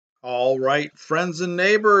All right, friends and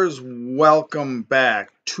neighbors, welcome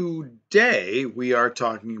back. Today we are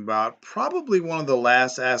talking about probably one of the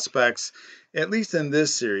last aspects, at least in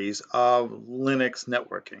this series, of Linux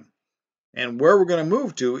networking. And where we're going to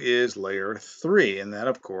move to is layer 3, and that,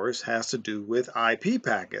 of course, has to do with IP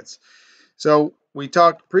packets. So we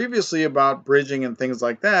talked previously about bridging and things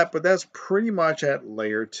like that, but that's pretty much at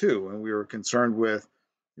layer 2, and we were concerned with,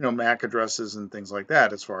 MAC addresses and things like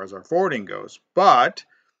that as far as our forwarding goes. But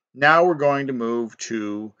now we're going to move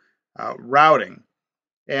to routing.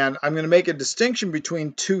 And I'm going to make a distinction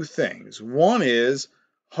between two things. One is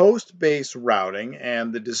host-based routing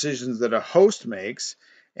and the decisions that a host makes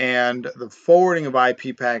and the forwarding of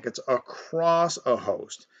IP packets across a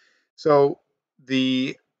host. So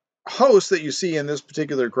the host that you see in this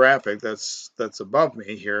particular graphic that's above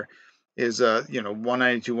me here is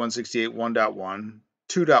 192.168, 1.1,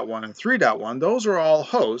 2.1, and 3.1. Those are all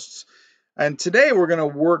hosts. And today we're going to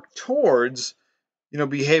work towards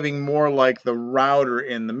behaving more like the router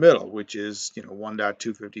in the middle, which is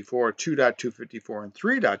 1.254, 2.254, and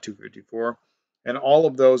 3.254. And all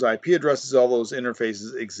of those IP addresses, all those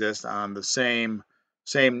interfaces exist on the same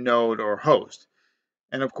node or host.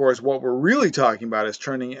 And of course, what we're really talking about is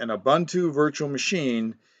turning an Ubuntu virtual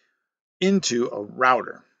machine into a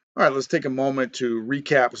router. All right, let's take a moment to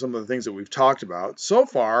recap some of the things that we've talked about. So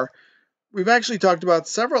far, we've actually talked about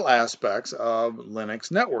several aspects of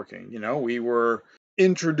Linux networking. We were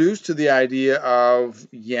introduced to the idea of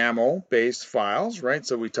YAML-based files, right?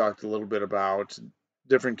 So we talked a little bit about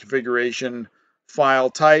different configuration file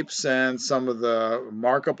types and some of the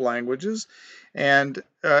markup languages. And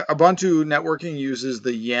Ubuntu networking uses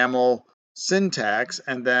the YAML syntax,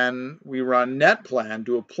 and then we run netplan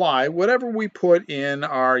to apply whatever we put in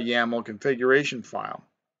our YAML configuration file.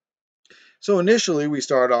 So initially, we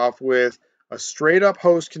start off with a straight up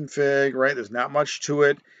host config, right? There's not much to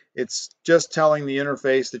it. It's just telling the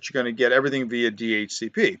interface that you're going to get everything via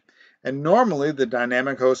DHCP. And normally, the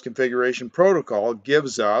dynamic host configuration protocol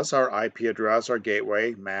gives us our IP address, our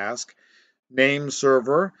gateway, mask, name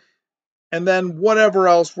server, and then whatever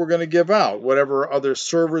else we're going to give out, whatever other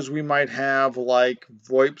servers we might have, like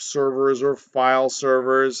VoIP servers or file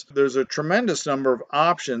servers. There's a tremendous number of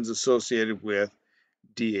options associated with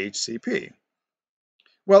DHCP.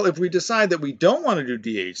 Well, if we decide that we don't want to do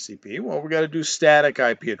DHCP, well, we've got to do static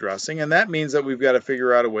IP addressing, and that means that we've got to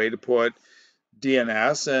figure out a way to put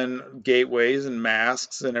DNS and gateways and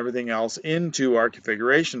masks and everything else into our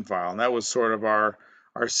configuration file. And that was sort of our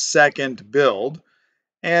second build.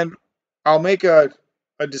 And I'll make a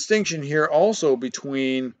distinction here also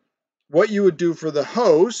between what you would do for the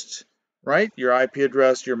host, right? Your IP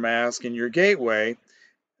address, your mask, and your gateway,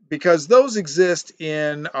 because those exist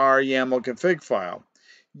in our YAML config file.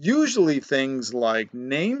 Usually things like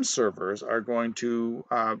name servers are going to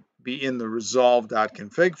be in the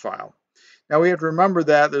resolve.config file. Now we have to remember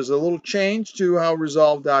that there's a little change to how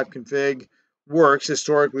resolve.config works.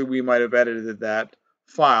 Historically, we might have edited that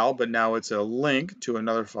file, but now it's a link to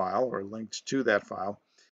another file or linked to that file.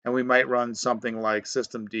 And we might run something like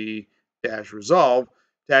systemd-resolve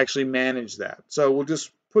to actually manage that. So we'll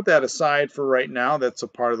just put that aside for right now. That's a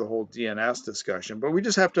part of the whole DNS discussion, but we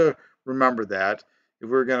just have to remember that if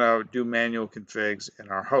we're going to do manual configs in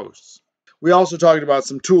our hosts. We also talked about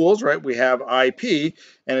some tools, right? We have IP,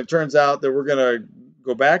 and it turns out that we're going to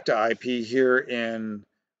go back to IP here in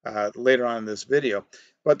later on in this video.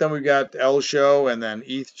 But then we've got lshow and then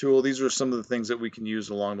ethtool. These are some of the things that we can use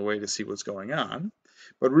along the way to see what's going on.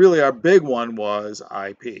 But really our big one was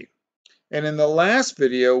IP. And in the last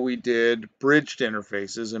video, we did bridged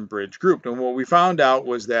interfaces and bridge grouped. And what we found out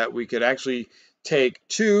was that we could actually take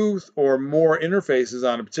two or more interfaces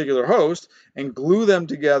on a particular host and glue them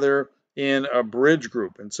together in a bridge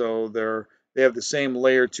group. And so they have the same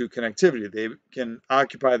layer 2 connectivity. They can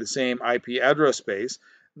occupy the same IP address space,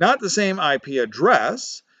 not the same IP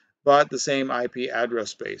address, but the same IP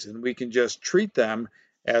address space. And we can just treat them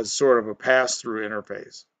as sort of a pass-through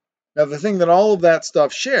interface. Now, the thing that all of that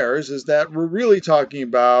stuff shares is that we're really talking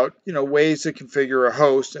about, ways to configure a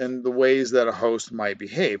host and the ways that a host might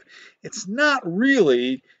behave. It's not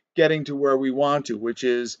really getting to where we want to, which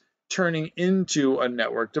is turning into a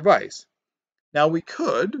network device. Now, we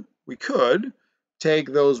could take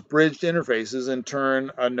those bridged interfaces and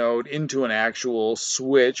turn a node into an actual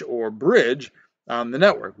switch or bridge on the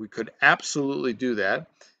network. We could absolutely do that.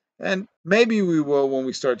 And maybe we will when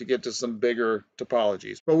we start to get to some bigger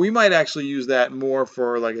topologies. But we might actually use that more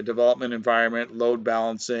for like a development environment, load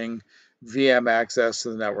balancing, VM access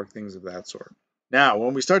to the network, things of that sort. Now,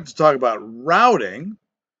 when we start to talk about routing,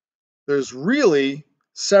 there's really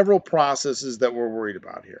several processes that we're worried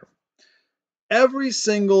about here. every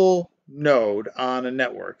single node on a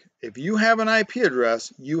network, if you have an IP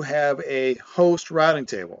address, you have a host routing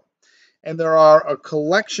table. And there are a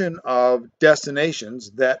collection of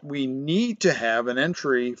destinations that we need to have an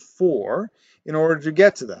entry for in order to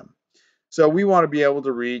get to them. So we want to be able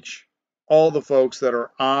to reach all the folks that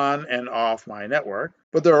are on and off my network.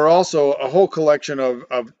 But there are also a whole collection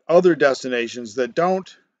of other destinations that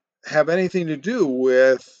don't have anything to do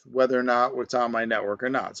with whether or not it's on my network or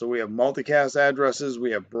not. So we have multicast addresses,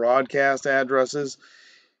 we have broadcast addresses,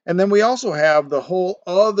 and then we also have the whole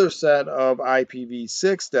other set of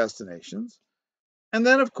IPv6 destinations. And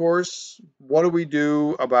then, of course, what do we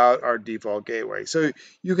do about our default gateway? So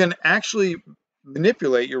you can actually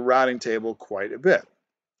manipulate your routing table quite a bit.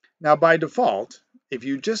 Now, by default, if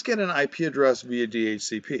you just get an IP address via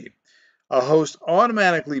DHCP, a host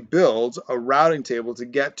automatically builds a routing table to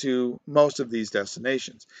get to most of these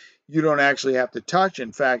destinations. You don't actually have to touch.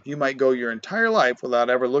 In fact, you might go your entire life without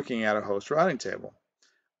ever looking at a host routing table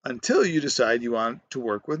until you decide you want to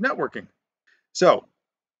work with networking. So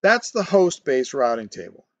that's the host-based routing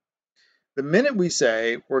table. The minute we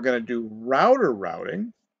say we're going to do router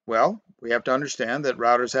routing, well, we have to understand that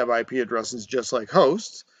routers have IP addresses just like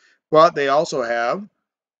hosts, but they also have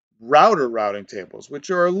router routing tables, which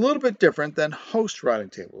are a little bit different than host routing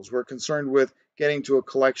tables. We're concerned with getting to a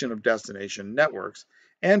collection of destination networks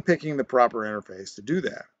and picking the proper interface to do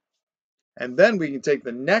that. And then we can take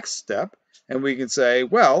the next step and we can say,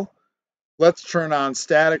 well, let's turn on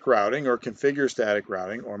static routing or configure static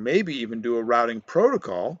routing, or maybe even do a routing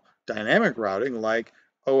protocol, dynamic routing like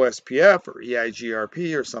OSPF or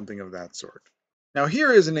EIGRP or something of that sort. Now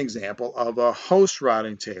here is an example of a host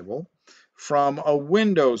routing table from a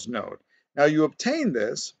Windows node. Now you obtain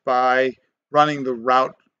this by running the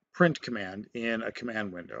route print command in a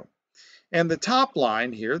command window. And the top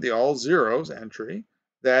line here, the all zeros entry,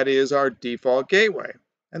 that is our default gateway.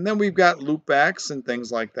 And then we've got loopbacks and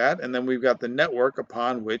things like that. And then we've got the network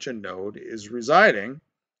upon which a node is residing.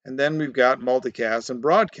 And then we've got multicast and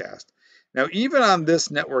broadcast. Now, even on this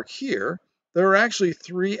network here, there are actually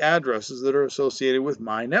 3 addresses that are associated with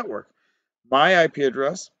my network. My IP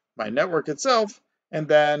address, my network itself, and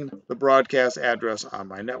then the broadcast address on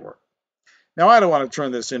my network. Now, I don't want to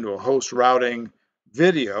turn this into a host routing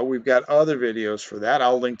video. We've got other videos for that.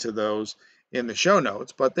 I'll link to those in the show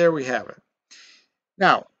notes, but there we have it.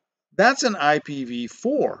 Now, that's an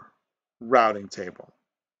IPv4 routing table.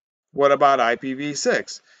 What about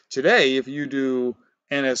IPv6? Today, if you do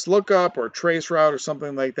NSLOOKUP or traceroute or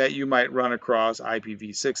something like that, you might run across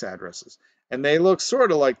IPv6 addresses. And they look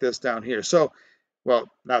sort of like this down here. So, well,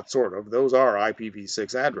 not sort of, those are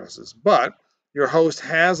IPv6 addresses. But your host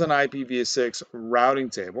has an IPv6 routing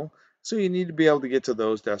table, so you need to be able to get to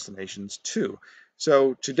those destinations too.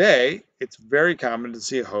 So today, it's very common to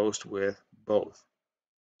see a host with both.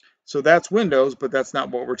 So that's Windows, but that's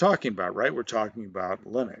not what we're talking about, right? We're talking about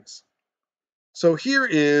Linux. So here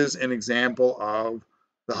is an example of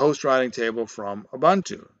the host routing table from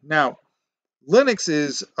Ubuntu. Now, Linux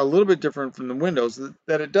is a little bit different from the Windows,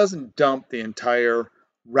 that it doesn't dump the entire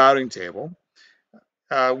routing table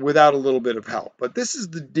without a little bit of help. But this is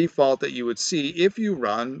the default that you would see if you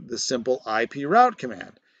run the simple IP route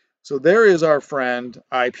command. So there is our friend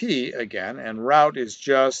IP again, and route is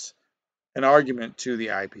just an argument to the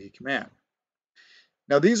IP command.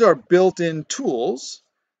 Now these are built-in tools,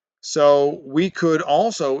 so we could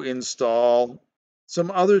also install some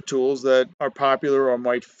other tools that are popular or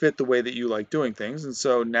might fit the way that you like doing things. And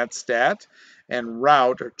so netstat and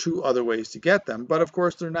route are 2 other ways to get them, but of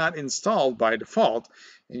course they're not installed by default.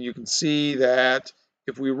 And you can see that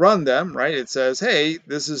if we run them, right, it says, hey,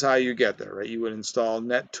 this is how you get there, right? You would install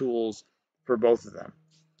net tools for both of them.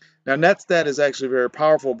 Now netstat is actually very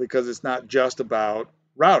powerful because it's not just about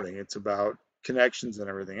routing, it's about connections and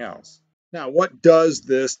everything else. Now, what does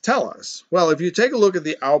this tell us? Well, if you take a look at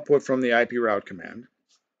the output from the IP route command,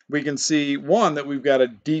 we can see, one, that we've got a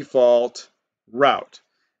default route.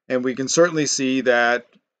 And we can certainly see that,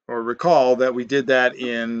 or recall that we did that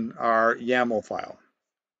in our YAML file.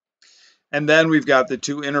 And then we've got the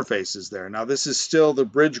 2 interfaces there. Now, this is still the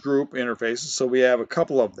bridge group interfaces, so we have a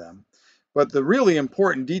couple of them. But the really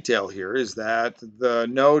important detail here is that the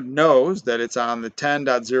node knows that it's on the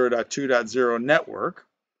 10.0.2.0 network,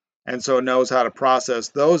 and so knows how to process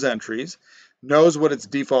those entries, knows what its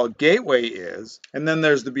default gateway is, and then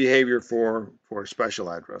there's the behavior for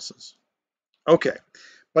special addresses. Okay,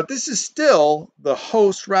 but this is still the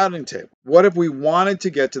host routing table. What if we wanted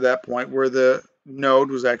to get to that point where the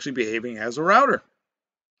node was actually behaving as a router?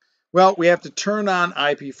 Well, we have to turn on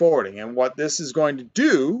IP forwarding, and what this is going to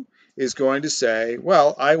do is going to say,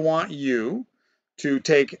 well, I want you to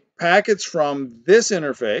take packets from this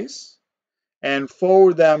interface and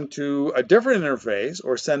forward them to a different interface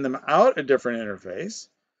or send them out a different interface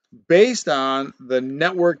based on the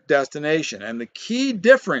network destination. And the key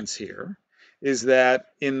difference here is that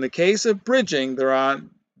in the case of bridging, they're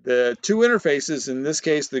on the two interfaces. In this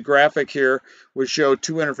case, the graphic here would show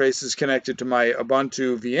two interfaces connected to my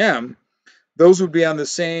Ubuntu VM. Those would be on the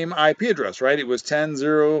same IP address, right? It was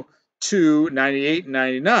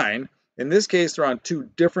 10.02.98.99. In this case, they're on two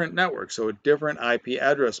different networks, so a different IP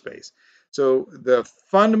address space. So the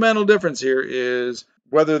fundamental difference here is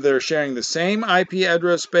whether they're sharing the same IP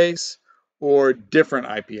address space or different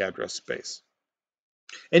IP address space.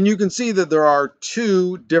 And you can see that there are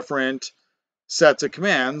two different sets of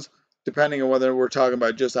commands, depending on whether we're talking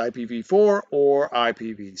about just IPv4 or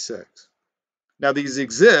IPv6. Now, these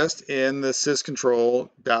exist in the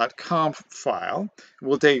syscontrol.conf file.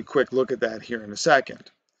 We'll take a quick look at that here in a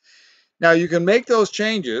second. Now, you can make those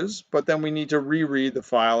changes, but then we need to reread the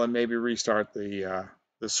file and maybe restart the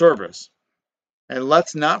service. And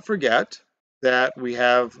let's not forget that we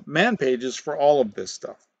have man pages for all of this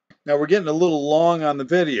stuff. Now, we're getting a little long on the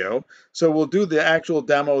video, so we'll do the actual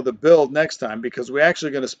demo of the build next time because we're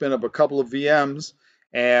actually going to spin up a couple of VMs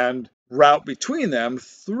and route between them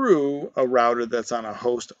through a router that's on a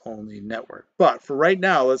host-only network. But for right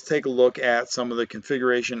now, let's take a look at some of the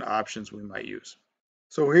configuration options we might use.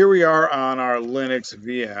 So here we are on our Linux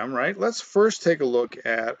VM, right? Let's first take a look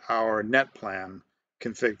at our netplan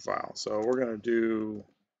config file. So we're going to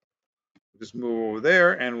just move over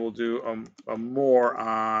there and we'll do a more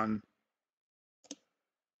on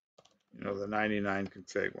the 99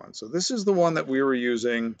 config one. So this is the one that we were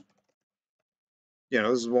using.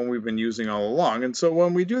 This is one we've been using all along. And so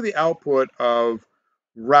when we do the output of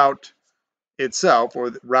route itself,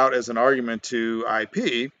 or route as an argument to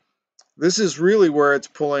IP, this is really where it's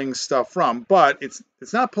pulling stuff from, but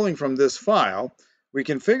it's not pulling from this file. We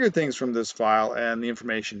configured things from this file and the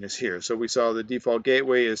information is here. So we saw the default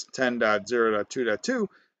gateway is 10.0.2.2,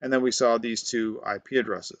 and then we saw these two IP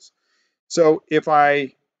addresses. So if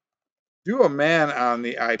I do a man on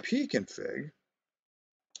the IP config,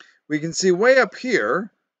 we can see way up here,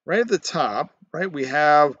 right at the top, right, we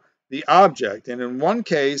have the object. And in one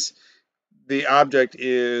case, the object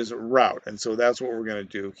is route. And so that's what we're going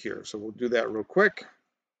to do here. So we'll do that real quick.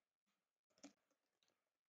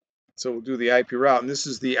 So we'll do the IP route, and this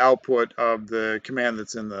is the output of the command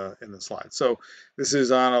that's in the slide. So this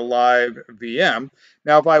is on a live VM.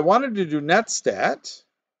 Now, if I wanted to do netstat,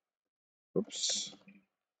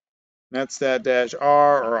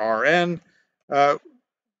 netstat-r or rn,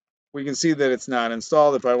 we can see that it's not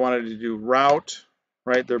installed. If I wanted to do route,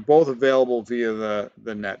 right, they're both available via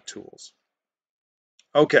the net tools.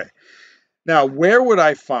 Okay, now where would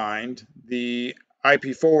I find the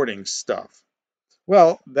IP forwarding stuff?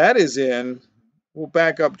 Well, that is we'll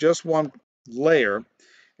back up just one layer,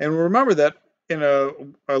 and remember that in a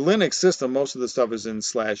Linux system, most of the stuff is in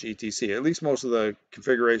 /etc, at least most of the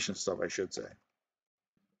configuration stuff, I should say.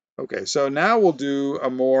 Okay, so now we'll do a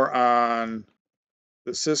more on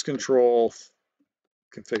the syscontrol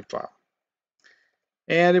config file.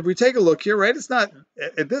 And if we take a look here, right, it's not,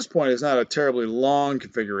 at this point, it's not a terribly long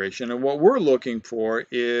configuration. And what we're looking for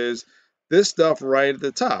is this stuff right at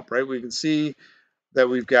the top, right? We can see that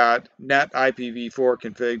we've got net IPv4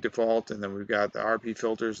 config default, and then we've got the RP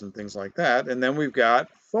filters and things like that. And then we've got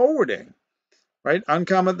forwarding, right?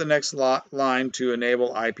 Uncomment the next line to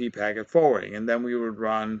enable IP packet forwarding. And then we would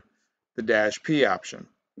run the -p option.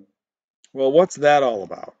 Well, what's that all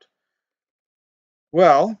about?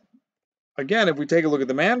 Well, again, if we take a look at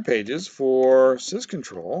the man pages for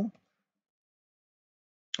syscontrol,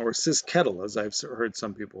 or syskettle, as I've heard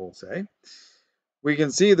some people say, we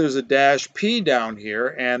can see there's a -p down here,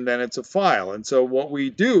 and then it's a file. And so what we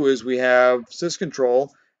do is we have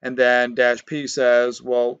syscontrol, and then -p says,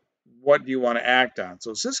 well, what do you want to act on?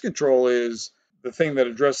 So syscontrol is the thing that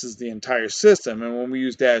addresses the entire system, and when we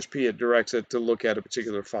use -p, it directs it to look at a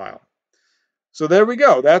particular file. So there we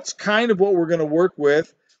go. That's kind of what we're going to work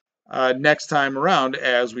with next time around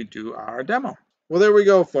as we do our demo. Well, there we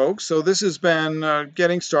go, folks. So this has been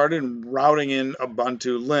getting started and routing in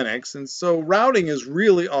Ubuntu Linux. And so routing is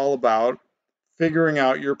really all about figuring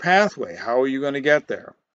out your pathway. How are you going to get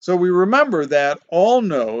there? So we remember that all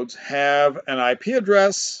nodes have an IP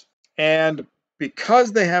address, and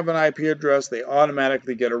because they have an IP address, they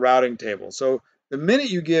automatically get a routing table. So the minute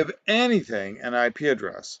you give anything an IP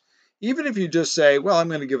address, even if you just say, well, I'm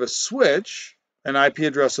going to give a switch an IP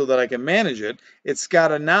address so that I can manage it, it's got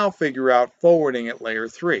to now figure out forwarding at layer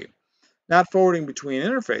 3. Not forwarding between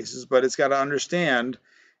interfaces, but it's got to understand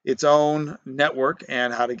its own network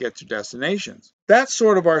and how to get to destinations. That's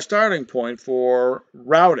sort of our starting point for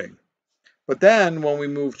routing. But then when we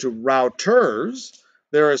move to routers,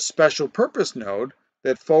 they're a special purpose node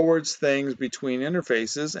that forwards things between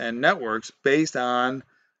interfaces and networks based on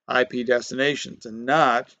IP destinations and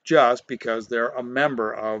not just because they're a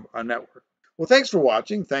member of a network. Well, thanks for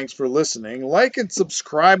watching. Thanks for listening. Like and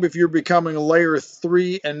subscribe if you're becoming layer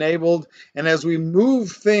 3 enabled. And as we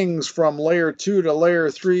move things from layer 2 to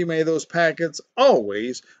layer 3, may those packets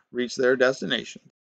always reach their destination.